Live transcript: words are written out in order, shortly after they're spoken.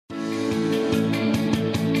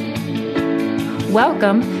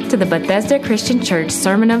Welcome to the Bethesda Christian Church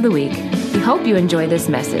Sermon of the Week. We hope you enjoy this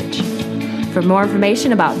message. For more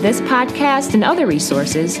information about this podcast and other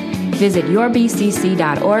resources, visit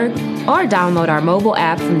yourbcc.org or download our mobile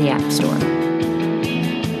app from the App Store.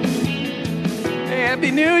 Hey,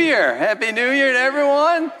 Happy New Year. Happy New Year to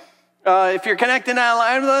everyone. If you're connecting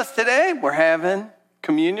online with us today, we're having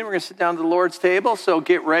communion. We're going to sit down to the Lord's table, so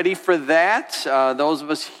get ready for that. Those of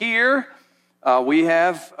us here, we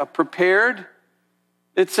have prepared.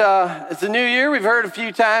 It's a new year. We've heard a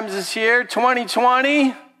few times this year.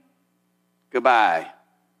 2020, goodbye.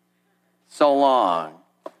 So long.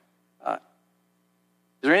 Does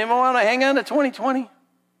there anyone want to hang on to 2020?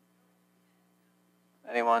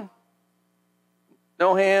 Anyone?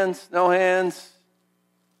 No hands,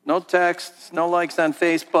 no texts, no likes on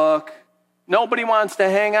Facebook. Nobody wants to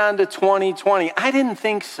hang on to 2020. I didn't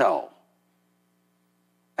think so.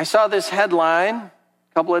 I saw this headline a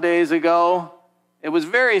couple of days ago. It was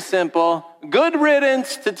very simple. Good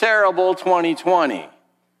riddance to terrible 2020.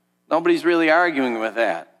 Nobody's really arguing with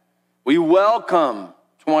that. We welcome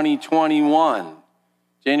 2021.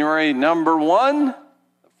 January number 1, the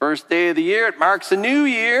first day of the year. It marks a new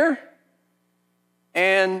year.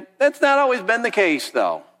 And that's not always been the case,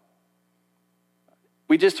 though.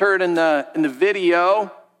 We just heard in the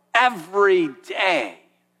video, every day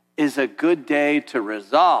is a good day to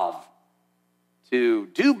resolve, to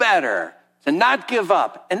do better, to not give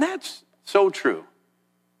up. And that's so true.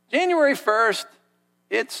 January 1st,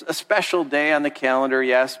 it's a special day on the calendar,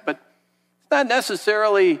 yes, but it's not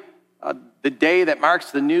necessarily the day that marks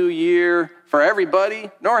the new year for everybody,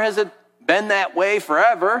 nor has it been that way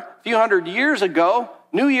forever. A few hundred years ago,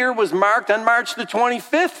 New Year was marked on March the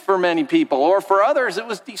 25th for many people, or for others, it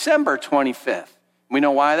was December 25th. We know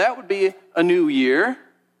why that would be a new year.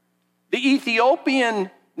 The Ethiopian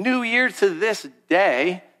New Year to this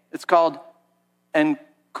day, it's called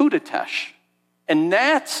Enkudatesh, and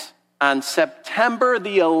that's on September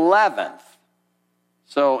the 11th.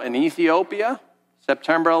 So in Ethiopia,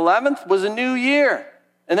 September 11th was a new year,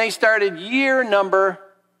 and they started year number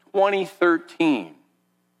 2013.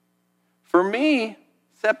 For me,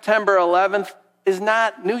 September 11th is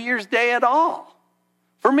not New Year's Day at all.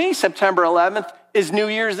 For me, September 11th is New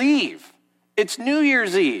Year's Eve. It's New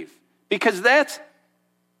Year's Eve because that's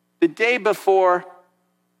the day before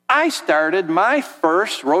I started my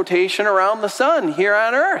first rotation around the sun here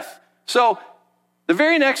on Earth. So the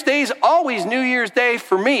very next day is always New Year's Day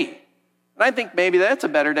for me. And I think maybe that's a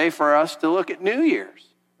better day for us to look at New Year's,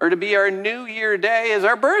 or to be our New Year day as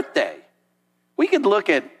our birthday. We could look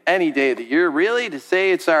at any day of the year, really, to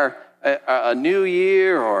say it's a new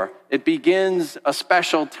year, or it begins a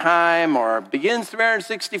special time, or begins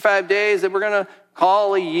 365 days that we're going to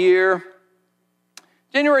call a year.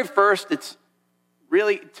 January 1st, it's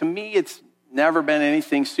really, to me, it's never been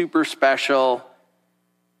anything super special,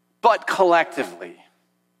 but collectively,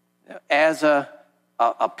 as a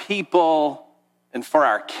people, and for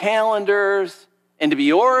our calendars, and to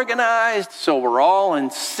be organized so we're all in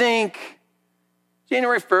sync.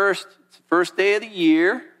 January 1st, it's the first day of the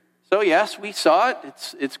year. So yes, we saw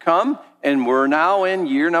it. It's come, and we're now in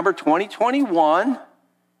year number 2021.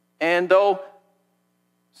 And though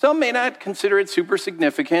some may not consider it super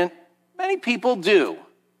significant, many people do.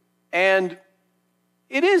 And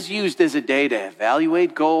it is used as a day to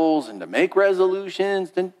evaluate goals and to make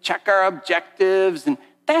resolutions and check our objectives. And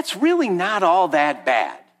that's really not all that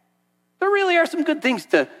bad. There really are some good things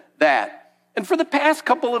to that. And for the past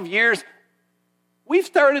couple of years, we've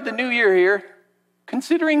started the new year here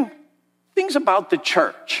considering things about the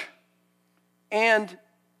church. And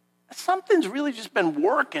something's really just been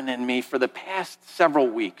working in me for the past several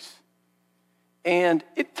weeks. And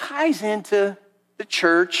it ties into the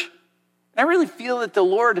church. And I really feel that the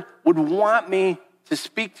Lord would want me to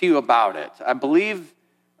speak to you about it. I believe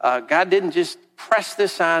God didn't just press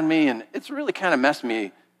this on me, and it's really kind of messed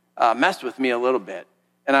with me a little bit.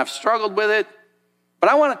 And I've struggled with it, but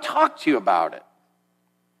I want to talk to you about it.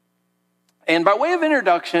 And by way of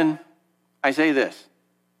introduction, I say this: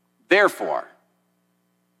 therefore.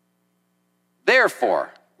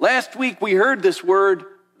 Therefore. Last week we heard this word,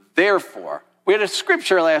 therefore. We had a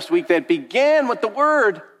scripture last week that began with the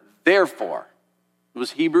word, therefore. It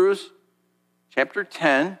was Hebrews chapter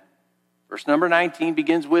 10, verse number 19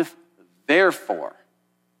 begins with, therefore.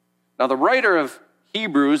 Now the writer of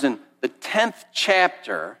Hebrews in the 10th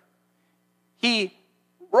chapter, he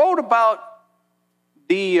wrote about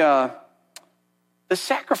the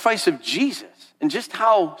sacrifice of Jesus and just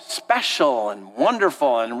how special and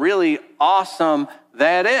wonderful and really awesome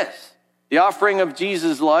that is. The offering of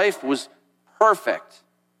Jesus' life was perfect.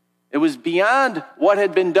 It was beyond what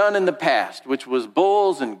had been done in the past, which was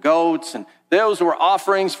bulls and goats, and those were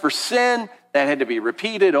offerings for sin that had to be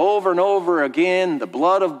repeated over and over again. The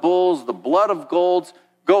blood of bulls, the blood of goats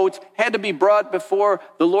had to be brought before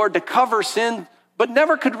the Lord to cover sin, but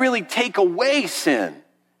never could really take away sin.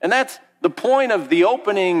 And that's the point of the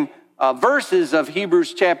opening verses of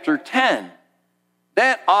Hebrews chapter 10.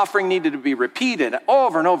 That offering needed to be repeated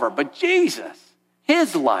over and over. But Jesus,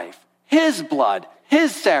 his life, his blood,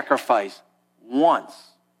 his sacrifice, once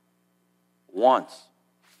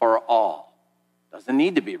for all, doesn't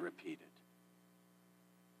need to be repeated.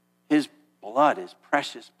 His blood, his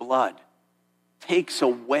precious blood, takes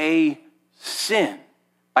away sin.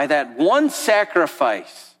 By that one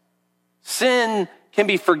sacrifice, sin can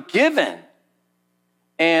be forgiven,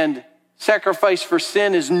 and sacrifice for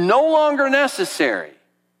sin is no longer necessary.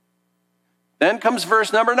 Then comes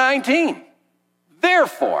verse number 19.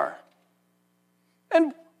 Therefore,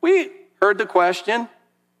 and we heard the question,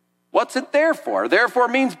 what's it there for? Therefore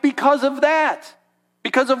means because of that,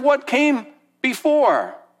 because of what came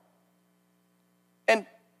before. And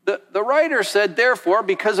the writer said, therefore,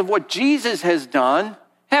 because of what Jesus has done,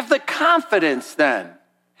 have the confidence then.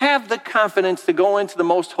 Have the confidence to go into the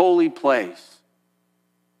most holy place,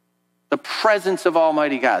 the presence of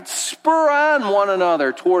Almighty God. Spur on one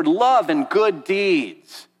another toward love and good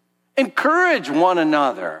deeds. Encourage one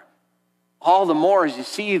another, all the more as you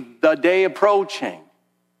see the day approaching.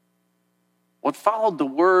 What followed the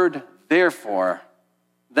word, therefore,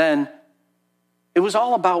 then, it was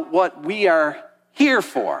all about what we are here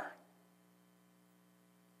for.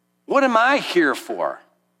 What am I here for?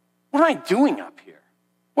 What am I doing up here?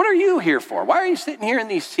 What are you here for? Why are you sitting here in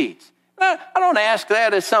these seats? I don't ask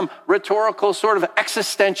that as some rhetorical sort of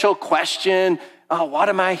existential question. Oh, what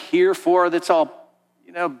am I here for? That's all,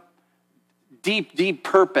 deep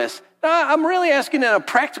purpose. No, I'm really asking in a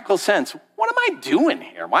practical sense, what am I doing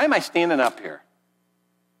here? Why am I standing up here?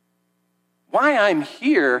 Why I'm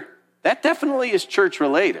here, that definitely is church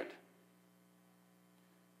related.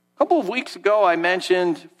 A couple of weeks ago, I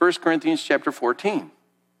mentioned 1 Corinthians chapter 14.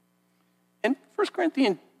 And 1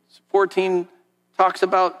 Corinthians 14 talks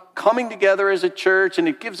about coming together as a church, and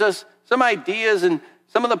it gives us some ideas and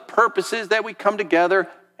some of the purposes that we come together.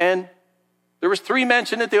 And there was 3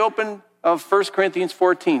 mentioned at the open of 1 Corinthians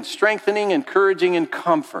 14, strengthening, encouraging, and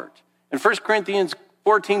comfort. And 1 Corinthians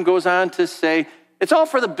 14 goes on to say, it's all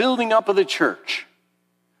for the building up of the church.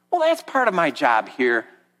 Well, that's part of my job here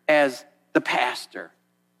as the pastor,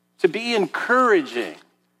 to be encouraging,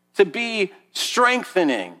 to be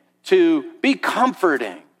strengthening, to be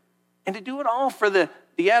comforting, and to do it all for the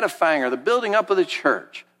edifying or the building up of the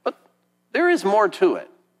church. But there is more to it.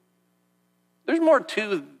 There's more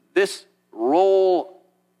to this role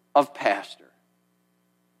of pastor.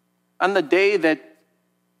 On the day that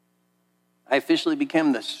I officially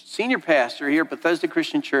became the senior pastor here at Bethesda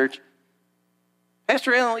Christian Church,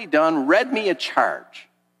 Pastor Alan Lee Dunn read me a charge.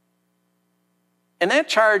 And that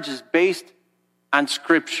charge is based on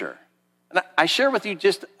Scripture. And I share with you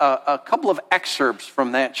just a couple of excerpts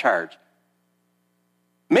from that charge.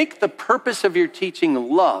 Make the purpose of your teaching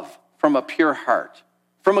love from a pure heart,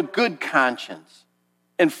 from a good conscience,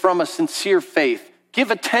 and from a sincere faith. Give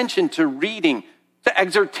attention to reading, to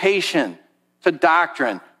exhortation, to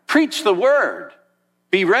doctrine. Preach the word.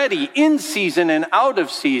 Be ready in season and out of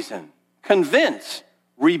season. Convince,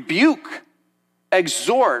 rebuke,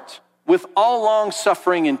 exhort with all long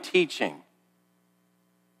suffering and teaching.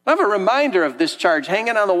 I have a reminder of this charge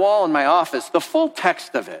hanging on the wall in my office, the full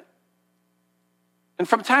text of it. And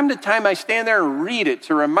from time to time, I stand there and read it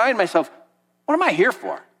to remind myself, what am I here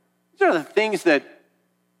for? These are the things that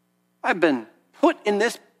I've been put in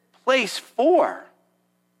this place for.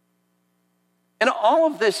 And all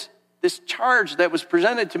of this charge that was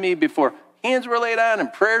presented to me before hands were laid on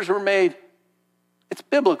and prayers were made, it's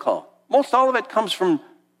biblical. Most all of it comes from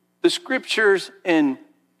the Scriptures in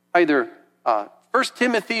either 1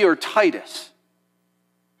 Timothy or Titus.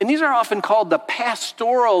 And these are often called the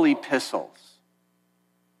pastoral epistles.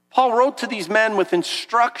 Paul wrote to these men with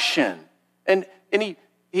instruction, and he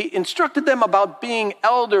instructed them about being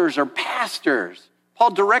elders or pastors.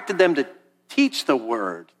 Paul directed them to teach the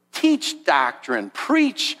word, teach doctrine,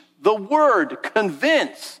 preach the word,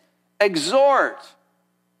 convince, exhort,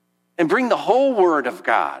 and bring the whole word of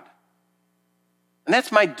God. And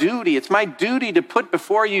that's my duty. It's my duty to put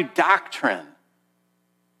before you doctrine,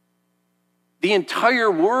 the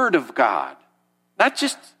entire word of God, not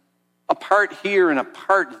just a part here and a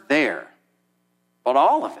part there, but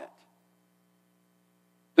all of it.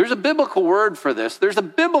 There's a biblical word for this. There's a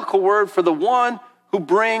biblical word for the one who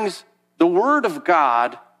brings the word of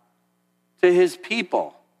God to his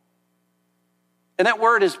people. And that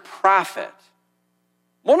word is prophet.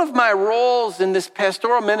 One of my roles in this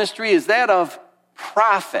pastoral ministry is that of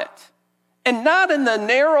prophet. And not in the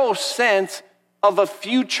narrow sense of a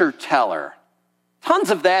future teller.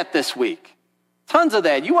 Tons of that this week. Tons of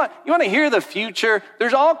that. You want to hear the future?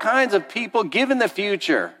 There's all kinds of people giving the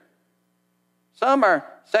future. Some are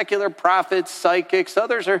secular prophets, psychics.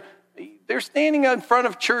 Others they're standing in front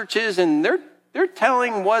of churches and they're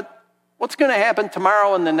telling what's going to happen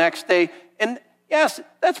tomorrow and the next day. And yes,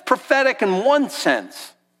 that's prophetic in one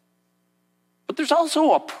sense. But there's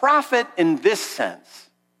also a prophet in this sense.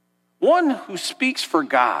 One who speaks for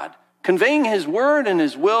God, conveying his word and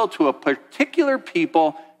his will to a particular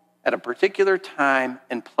people at a particular time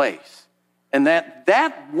and place. And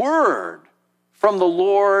that word from the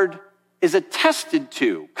Lord is attested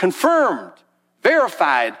to, confirmed,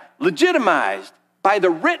 verified, legitimized by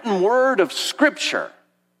the written word of Scripture.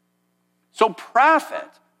 So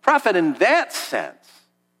prophet in that sense,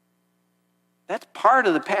 that's part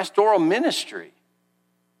of the pastoral ministry.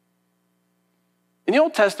 In the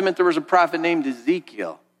Old Testament, there was a prophet named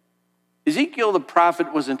Ezekiel. Ezekiel the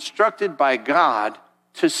prophet was instructed by God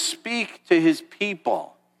to speak to his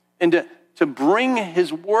people and to bring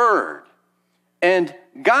his word. And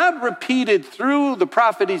God repeated through the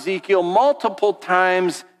prophet Ezekiel multiple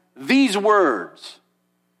times these words: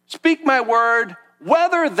 speak my word,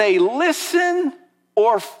 whether they listen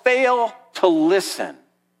or fail to listen.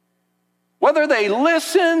 Whether they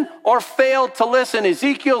listen or fail to listen,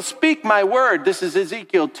 Ezekiel, speak my word. This is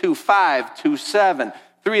Ezekiel 2:5, 2:7,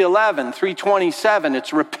 3:11, 3:27.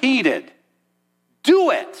 It's repeated. Do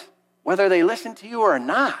it, whether they listen to you or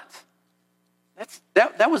not.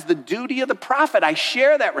 That was the duty of the prophet. I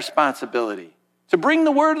share that responsibility to bring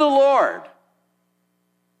the word of the Lord.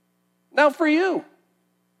 Now for you,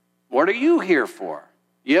 what are you here for?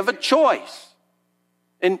 You have a choice.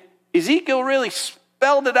 And Ezekiel really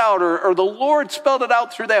spelled it out, or the Lord spelled it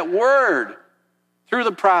out through that word, through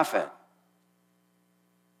the prophet.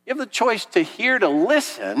 You have the choice to hear, to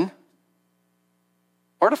listen,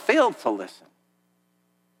 or to fail to listen.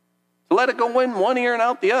 To let it go in one ear and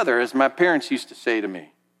out the other, as my parents used to say to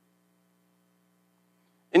me.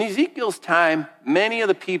 In Ezekiel's time, many of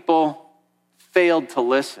the people failed to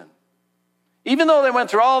listen. Even though they went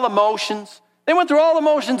through all the motions,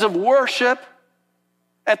 of worship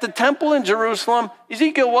at the temple in Jerusalem.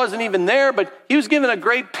 Ezekiel wasn't even there, but he was given a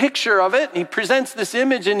great picture of it. He presents this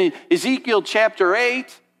image in Ezekiel chapter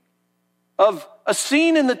 8 of a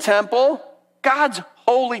scene in the temple, God's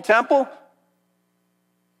holy temple.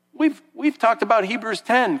 We've talked about Hebrews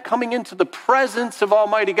 10, coming into the presence of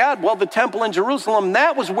Almighty God. Well, the temple in Jerusalem,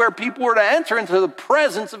 that was where people were to enter into the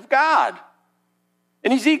presence of God.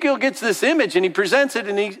 And Ezekiel gets this image, and he presents it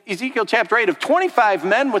in Ezekiel chapter 8 of 25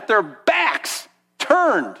 men with their backs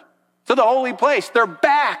turned to the holy place. Their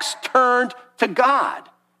backs turned to God.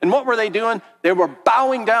 And what were they doing? They were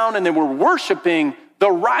bowing down and they were worshiping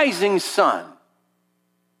the rising sun.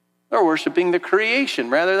 They're worshiping the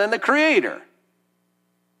creation rather than the creator.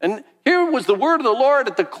 And here was the word of the Lord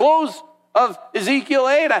at the close of Ezekiel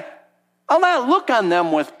 8. I'll not look on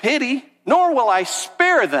them with pity, nor will I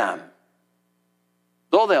spare them.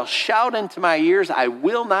 Though they'll shout into my ears, I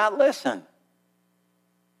will not listen.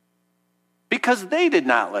 Because they did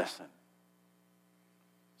not listen.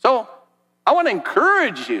 So I want to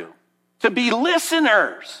encourage you to be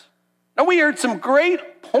listeners. Now, we heard some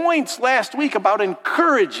great points last week about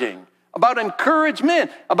encouraging, about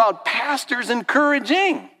encouragement, about pastors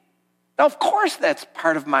encouraging. Now, of course, that's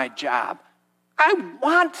part of my job. I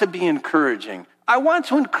want to be encouraging. I want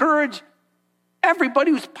to encourage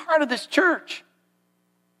everybody who's part of this church.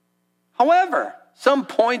 However, some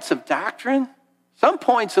points of doctrine, some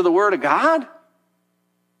points of the Word of God,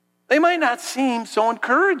 they might not seem so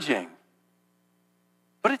encouraging.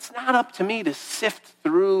 But it's not up to me to sift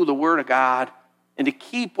through the Word of God and to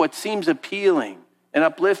keep what seems appealing and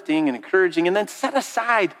uplifting and encouraging and then set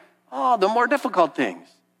aside the more difficult things.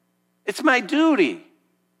 It's my duty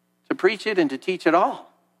to preach it and to teach it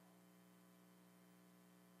all.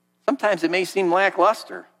 Sometimes it may seem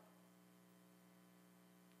lackluster.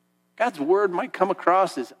 God's word might come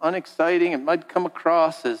across as unexciting. It might come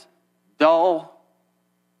across as dull,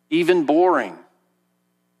 even boring.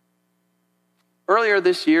 Earlier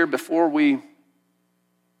this year, before we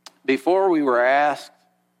were asked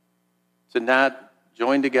to not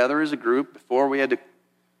join together as a group, before we had to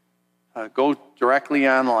go directly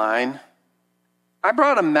online, I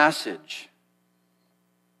brought a message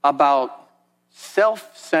about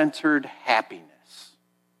self-centered happiness.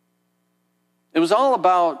 It was all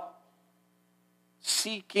about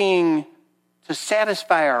seeking to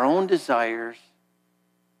satisfy our own desires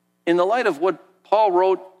in the light of what Paul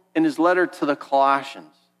wrote in his letter to the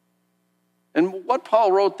Colossians. And what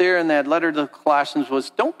Paul wrote there in that letter to the Colossians was,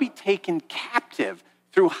 don't be taken captive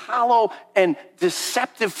through hollow and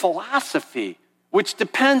deceptive philosophy, which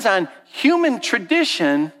depends on human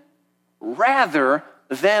tradition rather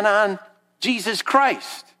than on Jesus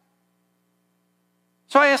Christ.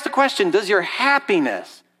 So I asked the question, does your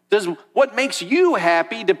happiness, does what makes you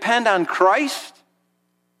happy depend on Christ?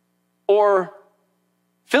 Or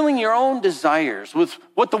filling your own desires with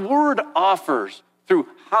what the Word offers through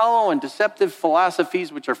hollow and deceptive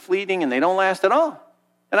philosophies which are fleeting and they don't last at all?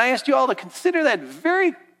 And I asked you all to consider that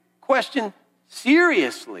very question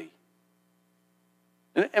seriously.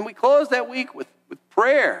 And we closed that week with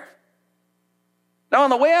prayer. Now, on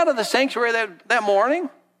the way out of the sanctuary that morning,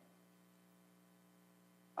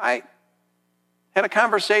 I had a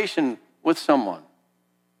conversation with someone.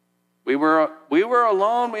 We were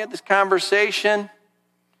alone. We had this conversation.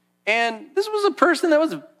 And this was a person that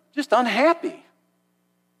was just unhappy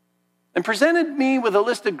and presented me with a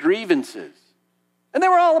list of grievances. And they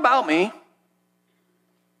were all about me.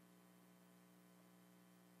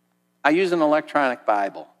 I use an electronic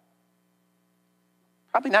Bible.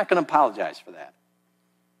 Probably not going to apologize for that.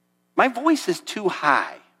 My voice is too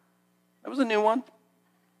high. That was a new one.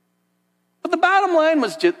 But the bottom line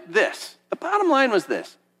was just this. The bottom line was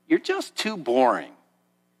this. You're just too boring.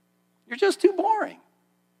 You're just too boring.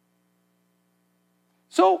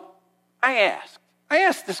 So I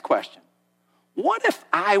asked this question. What if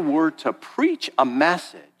I were to preach a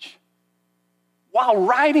message while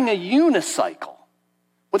riding a unicycle?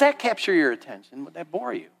 Would that capture your attention? Would that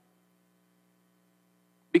bore you?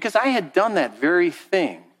 Because I had done that very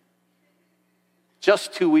thing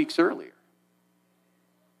just 2 weeks earlier.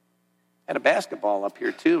 I had a basketball up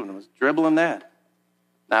here too, and I was dribbling that.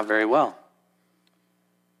 Not very well.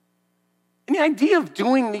 And the idea of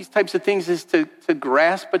doing these types of things is to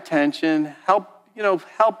grasp attention, help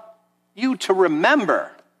you to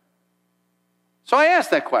remember. So I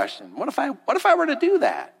asked that question. What if I were to do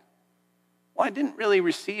that? Well, I didn't really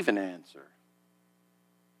receive an answer.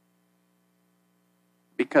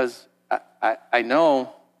 Because I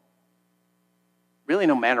know, really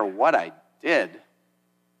no matter what I did,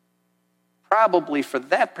 probably for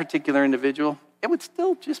that particular individual, it would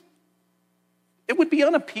be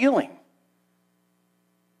unappealing.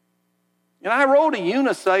 I rode a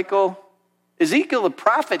unicycle. Ezekiel the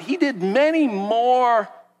prophet, he did many more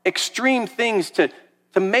extreme things to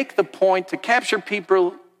make the point, to capture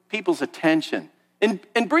people's attention.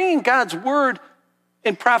 In bringing God's word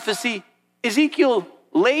in prophecy, Ezekiel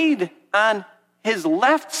laid on his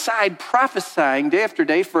left side prophesying day after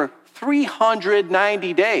day for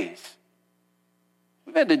 390 days.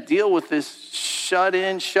 We've had to deal with this shut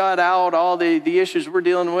in, shut out, all the issues we're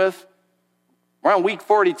dealing with. We're on week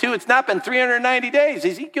 42. It's not been 390 days.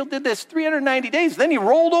 Ezekiel did this 390 days. Then he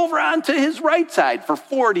rolled over onto his right side for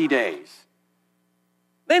 40 days.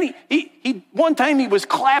 Then he one time he was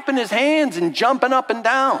clapping his hands and jumping up and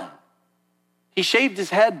down. He shaved his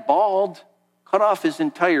head bald, cut off his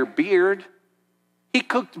entire beard. He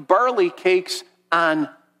cooked barley cakes on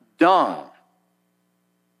dung.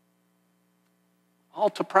 All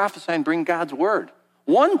to prophesy and bring God's word.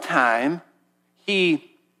 One time, he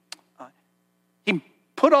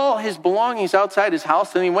put all his belongings outside his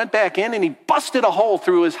house, and he went back in and he busted a hole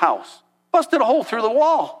through his house. Busted a hole through the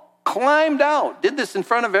wall. Climbed out. Did this in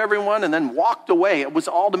front of everyone and then walked away. It was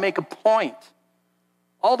all to make a point.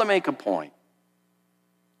 All to make a point.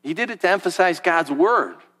 He did it to emphasize God's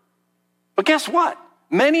word. But guess what?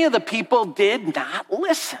 Many of the people did not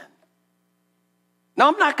listen. Now,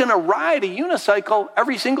 I'm not going to ride a unicycle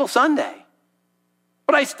every single Sunday,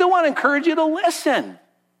 but I still want to encourage you to listen.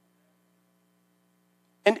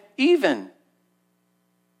 And even,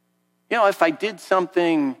 if I did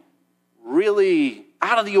something really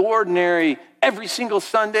out of the ordinary every single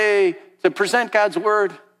Sunday to present God's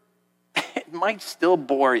word, it might still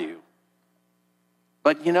bore you.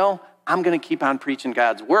 But, I'm going to keep on preaching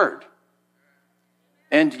God's word.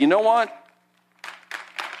 And you know what?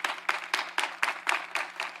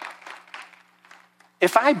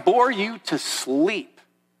 If I bore you to sleep,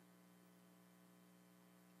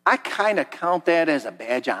 I kind of count that as a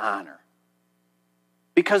badge of honor.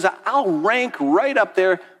 Because I'll rank right up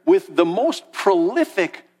there with the most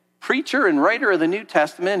prolific preacher and writer of the New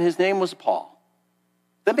Testament. His name was Paul.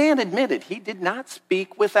 The man admitted he did not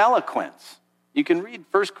speak with eloquence. You can read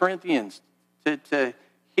 1 Corinthians to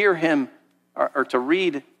hear him or to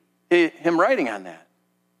read him writing on that.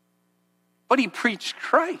 But he preached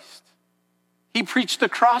Christ. He preached the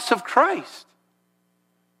cross of Christ.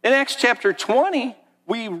 In Acts chapter 20,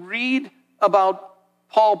 we read about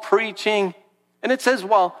Paul preaching And it says,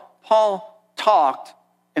 while Paul talked,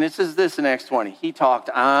 and it says this in Acts 20, he talked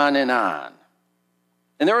on and on.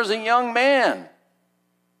 And there was a young man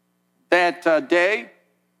that day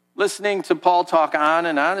listening to Paul talk on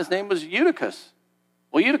and on. His name was Eutychus.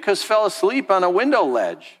 Well, Eutychus fell asleep on a window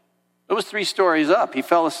ledge. It was 3 stories up. He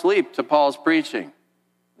fell asleep to Paul's preaching.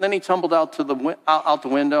 And then he tumbled out the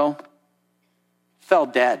window, fell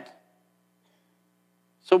dead.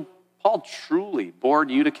 So Paul truly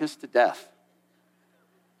bored Eutychus to death.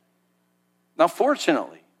 Now,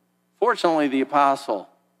 fortunately, the apostle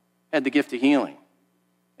had the gift of healing.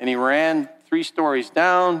 And he ran 3 stories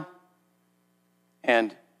down,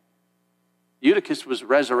 and Eutychus was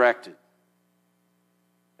resurrected.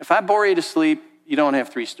 If I bore you to sleep, you don't have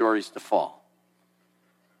 3 stories to fall.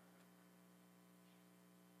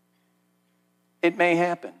 It may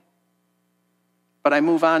happen. But I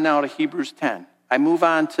move on now to Hebrews 10. I move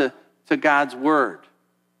on to God's word.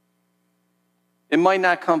 It might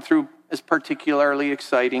not come through as particularly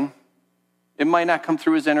exciting. It might not come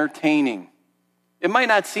through as entertaining. It might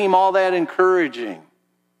not seem all that encouraging.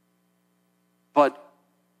 But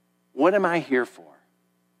what am I here for?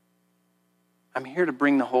 I'm here to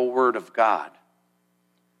bring the whole word of God.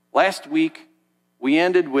 Last week, we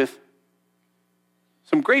ended with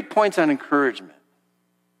some great points on encouragement.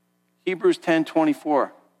 Hebrews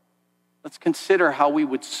 10:24. Let's consider how we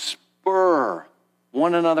would spur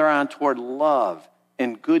one another on toward love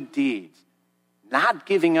and good deeds, not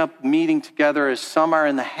giving up meeting together as some are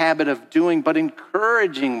in the habit of doing, but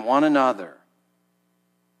encouraging one another,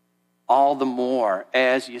 all the more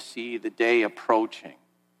as you see the day approaching.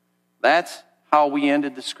 That's how we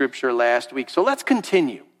ended the scripture last week. So let's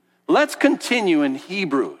continue. Let's continue in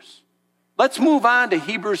Hebrews. Let's move on to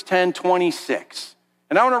Hebrews 10:26.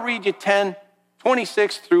 And I want to read you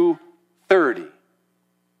 10:26 through 30.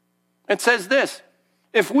 It says this: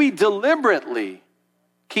 if we deliberately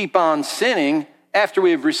keep on sinning after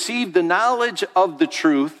we have received the knowledge of the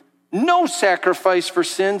truth, no sacrifice for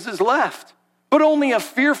sins is left, but only a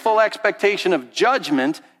fearful expectation of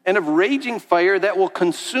judgment and of raging fire that will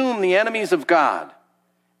consume the enemies of God.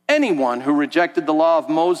 Anyone who rejected the law of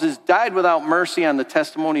Moses died without mercy on the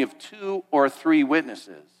testimony of 2 or 3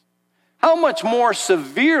 witnesses. How much more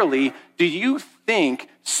severely do you think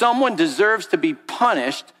someone deserves to be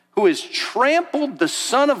punished who has trampled the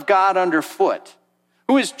Son of God underfoot,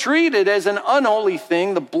 who has treated as an unholy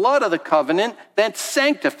thing the blood of the covenant that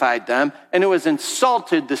sanctified them, and who has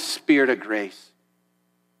insulted the Spirit of grace?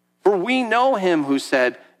 For we know him who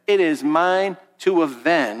said, "It is mine to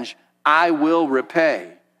avenge, I will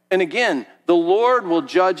repay." And again, the Lord will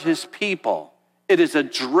judge his people. It is a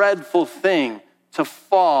dreadful thing to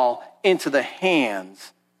fall into the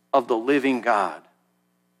hands of the living God.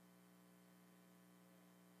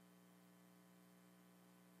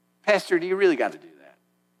 Pastor, do you really got to do that?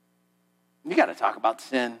 You got to talk about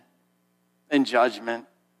sin and judgment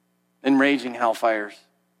and raging hellfires.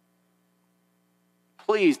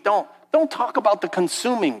 Please don't talk about the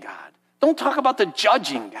consuming God. Don't talk about the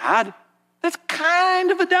judging God. That's kind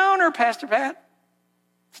of a downer, Pastor Pat.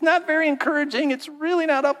 It's not very encouraging. It's really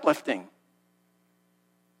not uplifting.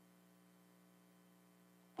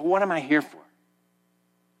 But what am I here for?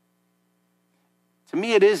 To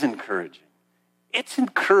me, it is encouraging. It's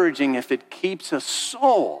encouraging if it keeps a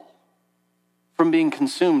soul from being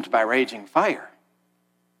consumed by raging fire.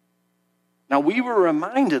 Now, we were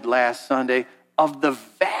reminded last Sunday of the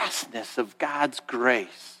vastness of God's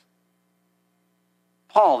grace.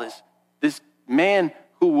 Paul is this man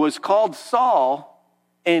who was called Saul,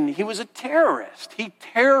 and he was a terrorist. He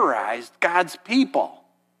terrorized God's people.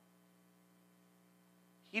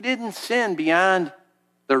 He didn't sin beyond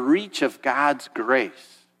the reach of God's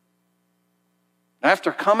grace.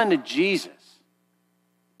 After coming to Jesus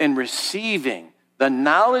and receiving the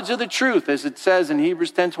knowledge of the truth, as it says in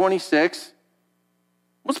Hebrews 10:26,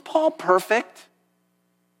 was Paul perfect?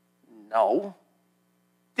 No.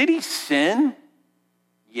 Did he sin?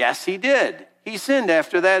 Yes, he did. He sinned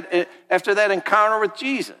after that encounter with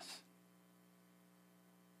Jesus.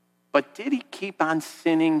 But did he keep on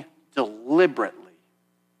sinning deliberately?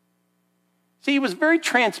 See, he was very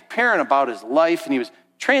transparent about his life, and he was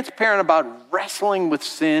transparent about wrestling with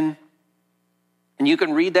sin. And you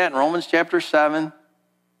can read that in Romans chapter 7.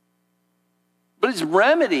 But his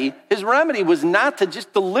remedy was not to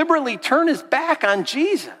just deliberately turn his back on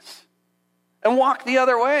Jesus and walk the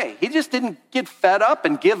other way. He just didn't get fed up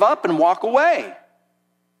and give up and walk away.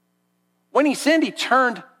 When he sinned, he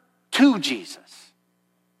turned to Jesus.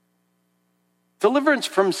 Deliverance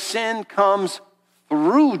from sin comes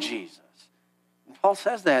through Jesus. And Paul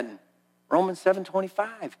says that in Romans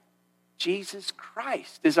 7:25. Jesus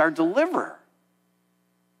Christ is our deliverer.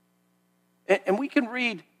 And we can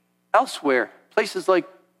read elsewhere, places like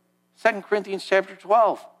 2 Corinthians chapter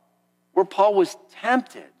 12, where Paul was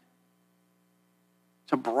tempted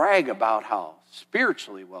to brag about how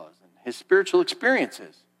spiritual he was and his spiritual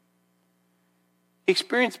experiences. He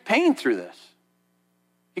experienced pain through this.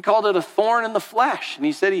 He called it a thorn in the flesh, and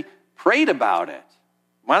he said he prayed about it,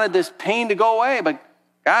 wanted this pain to go away, but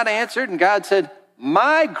God answered, and God said,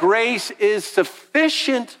 my grace is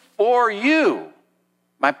sufficient for you.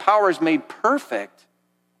 My power is made perfect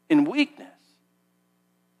in weakness.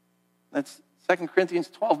 That's 2 Corinthians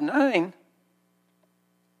 12:9.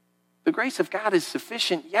 The grace of God is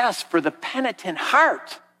sufficient, yes, for the penitent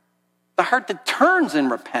heart, the heart that turns in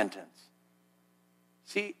repentance.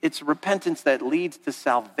 See, it's repentance that leads to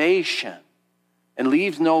salvation and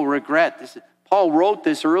leaves no regret. Paul wrote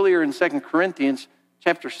this earlier in 2 Corinthians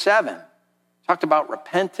chapter 7. Talked about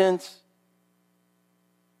repentance,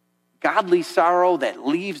 godly sorrow that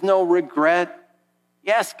leaves no regret.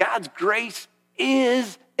 Yes, God's grace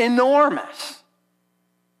is enormous.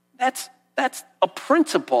 That's a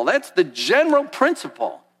principle. That's the general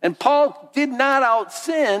principle. And Paul did not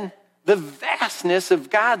out-sin the vastness of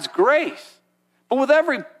God's grace. But with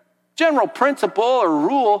every general principle or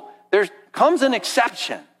rule, there comes an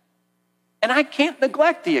exception. And I can't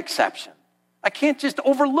neglect the exception. I can't just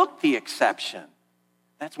overlook the exception.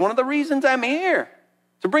 That's one of the reasons I'm here,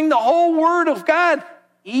 to bring the whole Word of God,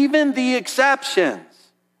 even the exceptions.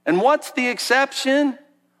 And what's the exception?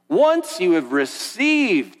 Once you have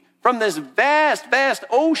received from this vast, vast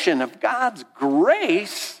ocean of God's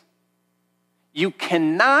grace, you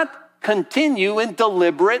cannot continue in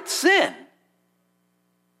deliberate sin.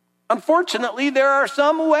 Unfortunately, there are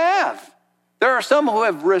some who have. There are some who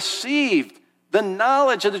have received the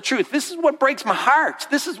knowledge of the truth. This is what breaks my heart.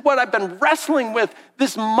 This is what I've been wrestling with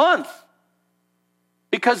this month,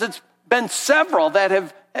 because it's been several that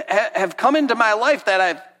have come into my life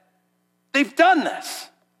that they've done this.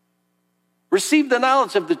 Received the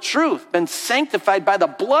knowledge of the truth, been sanctified by the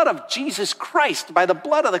blood of Jesus Christ, by the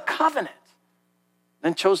blood of the covenant,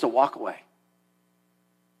 then chose to walk away.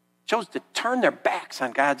 Chose to turn their backs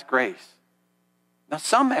on God's grace. Now,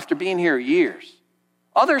 some after being here years,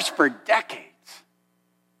 others for decades,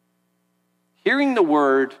 hearing the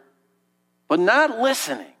word, but not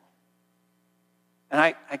listening. And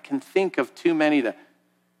I can think of too many, the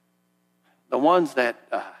ones that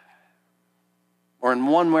or in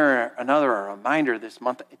one way or another, a reminder this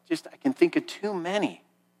month, I can think of too many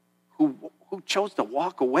who chose to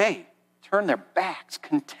walk away, turn their backs,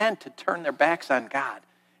 content to turn their backs on God.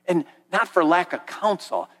 And not for lack of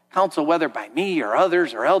counsel whether by me or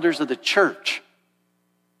others or elders of the church.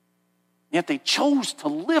 Yet they chose to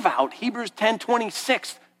live out Hebrews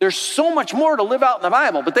 10:26. There's so much more to live out in the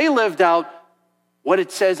Bible, but they lived out what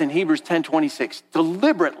it says in Hebrews 10:26,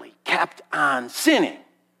 deliberately kept on sinning.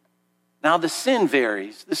 Now the sin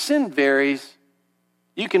varies.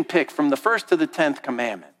 You can pick from the 1st to the 10th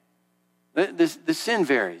commandment. The sin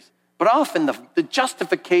varies. But often the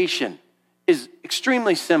justification is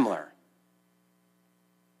extremely similar.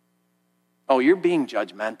 Oh, you're being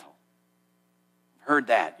judgmental. I've heard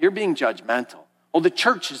that. You're being judgmental. Oh, the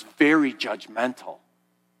church is very judgmental.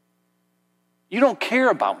 You don't care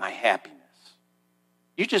about my happiness.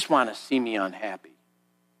 You just want to see me unhappy.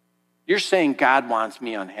 You're saying God wants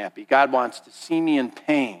me unhappy. God wants to see me in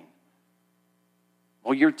pain.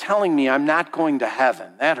 Well, you're telling me I'm not going to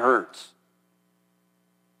heaven. That hurts.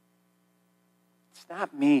 It's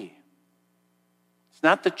not me. It's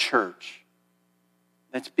not the church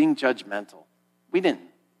that's being judgmental. We didn't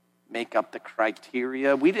make up the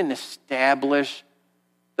criteria. We didn't establish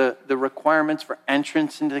the requirements for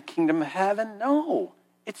entrance into the kingdom of heaven. No,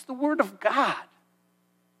 it's the Word of God.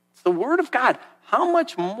 It's the Word of God. How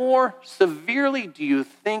much more severely do you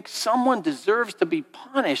think someone deserves to be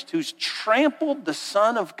punished who's trampled the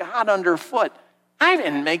Son of God underfoot? I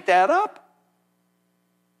didn't make that up.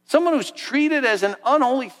 Someone who's treated as an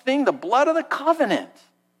unholy thing, the blood of the covenant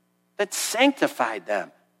that sanctified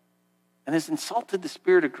them and has insulted the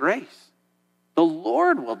Spirit of grace. The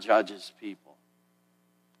Lord will judge his people.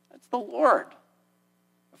 That's the Lord.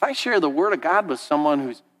 If I share the Word of God with someone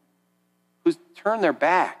who's turned their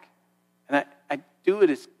back, and I do it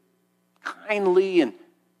as kindly and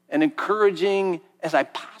encouraging as I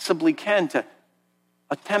possibly can to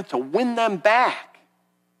attempt to win them back,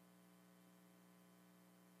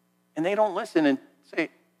 and they don't listen and say,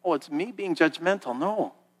 oh, it's me being judgmental.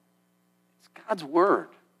 No, it's God's Word.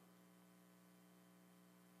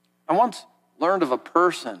 I once learned of a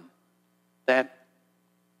person that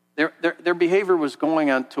their behavior was going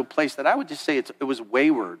on to a place that I would just say it was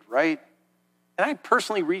wayward, right? And I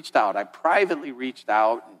personally reached out. I privately reached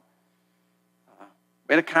out.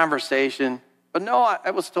 We had a conversation. But no,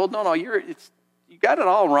 I was told, no, you got it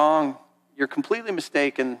all wrong. You're completely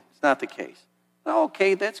mistaken. It's not the case. Oh,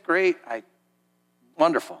 okay, that's great.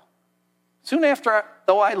 Wonderful. Soon after,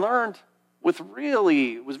 though, I learned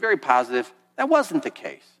it was very positive, that wasn't the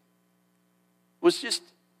case. It was just,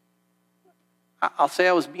 I'll say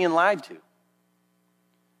I was being lied to.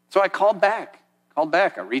 So I called back.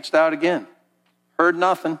 I reached out again. Heard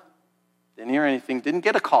nothing. Didn't hear anything. Didn't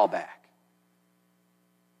get a call back.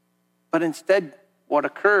 But instead, what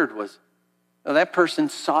occurred was that person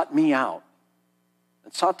sought me out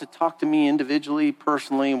and sought to talk to me individually,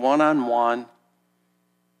 personally, one-on-one.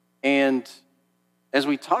 And as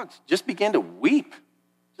we talked, just began to weep.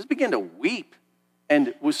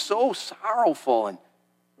 And was so sorrowful and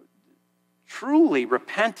truly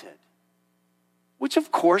repented, which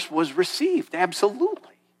of course was received,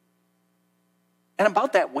 absolutely. And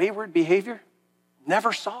about that wayward behavior,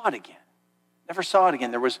 never saw it again.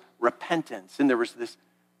 There was repentance, and there was this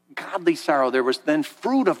godly sorrow. There was then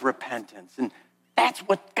fruit of repentance. And that's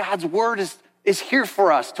what God's word is here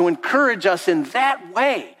for us, to encourage us in that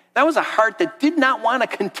way. That was a heart that did not want to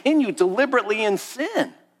continue deliberately in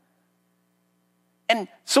sin. And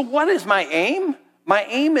so what is my aim? My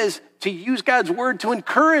aim is to use God's word to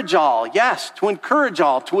encourage all. Yes, to encourage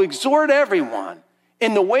all, to exhort everyone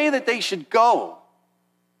in the way that they should go.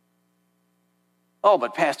 Oh,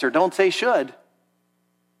 but Pastor, don't say should.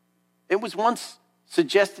 It was once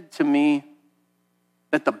suggested to me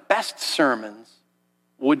that the best sermons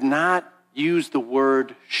would not use the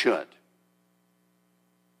word should.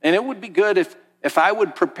 And it would be good if I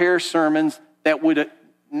would prepare sermons that would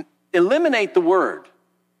eliminate the word.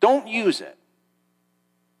 Don't use it.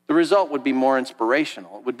 The result would be more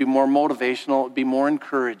inspirational. It would be more motivational. It would be more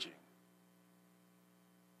encouraging.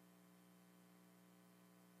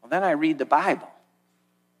 Well, then I read the Bible.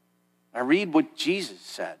 I read what Jesus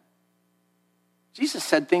said. Jesus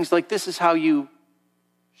said things like, this is how you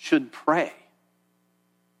should pray.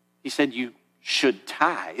 He said you should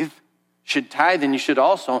tithe. And you should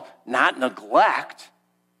also not neglect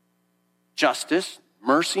justice,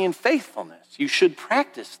 mercy, and faithfulness. You should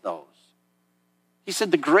practice those. He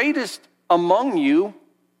said the greatest among you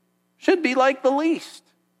should be like the least.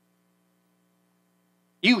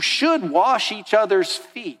 You should wash each other's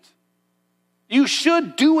feet. You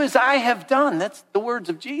should do as I have done. That's the words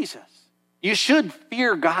of Jesus. You should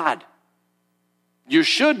fear God. You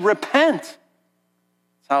should repent.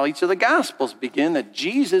 That's how each of the Gospels begin, that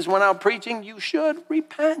Jesus went out preaching, you should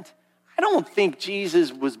repent. I don't think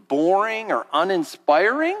Jesus was boring or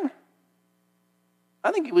uninspiring.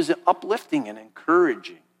 I think he was uplifting and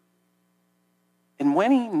encouraging. And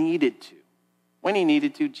when he needed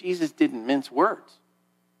to, Jesus didn't mince words.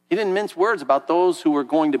 He didn't mince words about those who were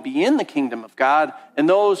going to be in the kingdom of God and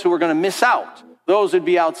those who were going to miss out. Those who'd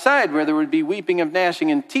be outside where there would be weeping of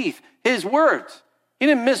gnashing and teeth. His words. He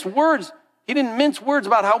didn't mince words. He didn't mince words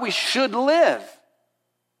about how we should live.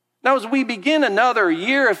 Now, as we begin another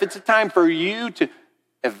year, if it's a time for you to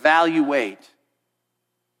evaluate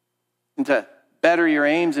and to better your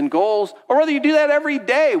aims and goals, or whether you do that every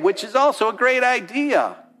day, which is also a great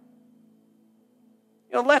idea.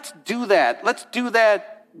 Let's do that. Let's do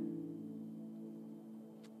that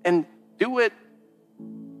and do it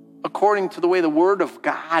according to the way the Word of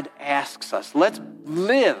God asks us. Let's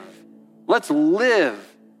live as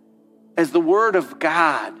the Word of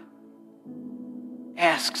God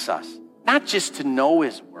asks us. Not just to know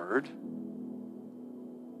His Word,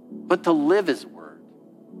 but to live His Word.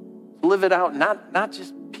 To live it out, not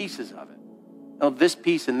just pieces of it. This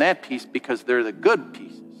piece and that piece because they're the good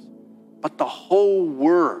pieces. But the whole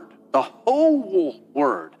Word,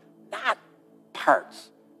 not parts.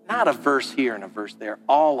 Not a verse here and a verse there,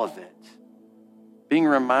 all of it. Being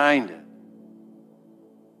reminded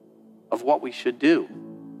of what we should do.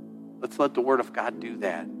 Let's let the Word of God do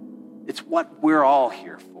that. It's what we're all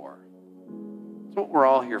here for. It's what we're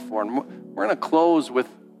all here for. And we're going to close with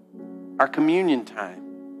our communion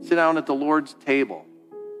time. Sit down at the Lord's table.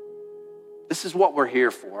 This is what we're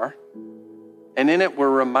here for. And in it, we're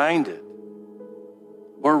reminded.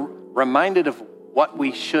 We're reminded of what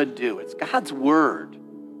we should do. It's God's Word.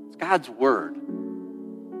 God's Word.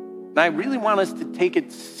 And I really want us to take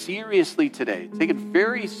it seriously today. Take it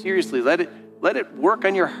very seriously. Let it work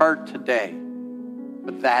on your heart today.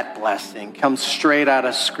 But that blessing comes straight out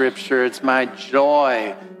of Scripture. It's my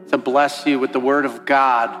joy to bless you with the Word of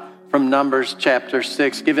God from Numbers chapter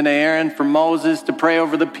 6, given to Aaron from Moses to pray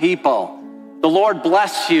over the people. The Lord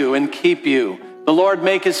bless you and keep you. The Lord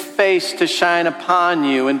make his face to shine upon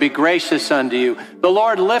you and be gracious unto you. The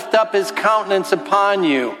Lord lift up his countenance upon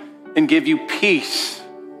you and give you peace.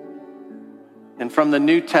 And from the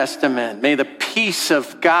New Testament, may the peace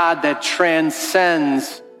of God that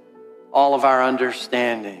transcends all of our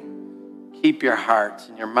understanding keep your hearts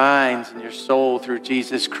and your minds and your soul through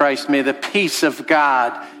Jesus Christ. May the peace of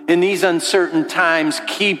God in these uncertain times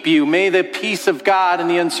keep you. May the peace of God in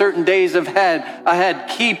the uncertain days ahead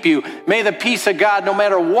keep you. May the peace of God, no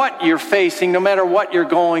matter what you're facing, no matter what you're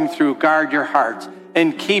going through, guard your hearts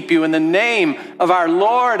and keep you. In the name of our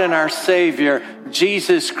Lord and our Savior,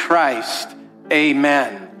 Jesus Christ,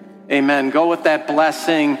 amen. Amen. Go with that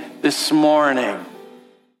blessing this morning.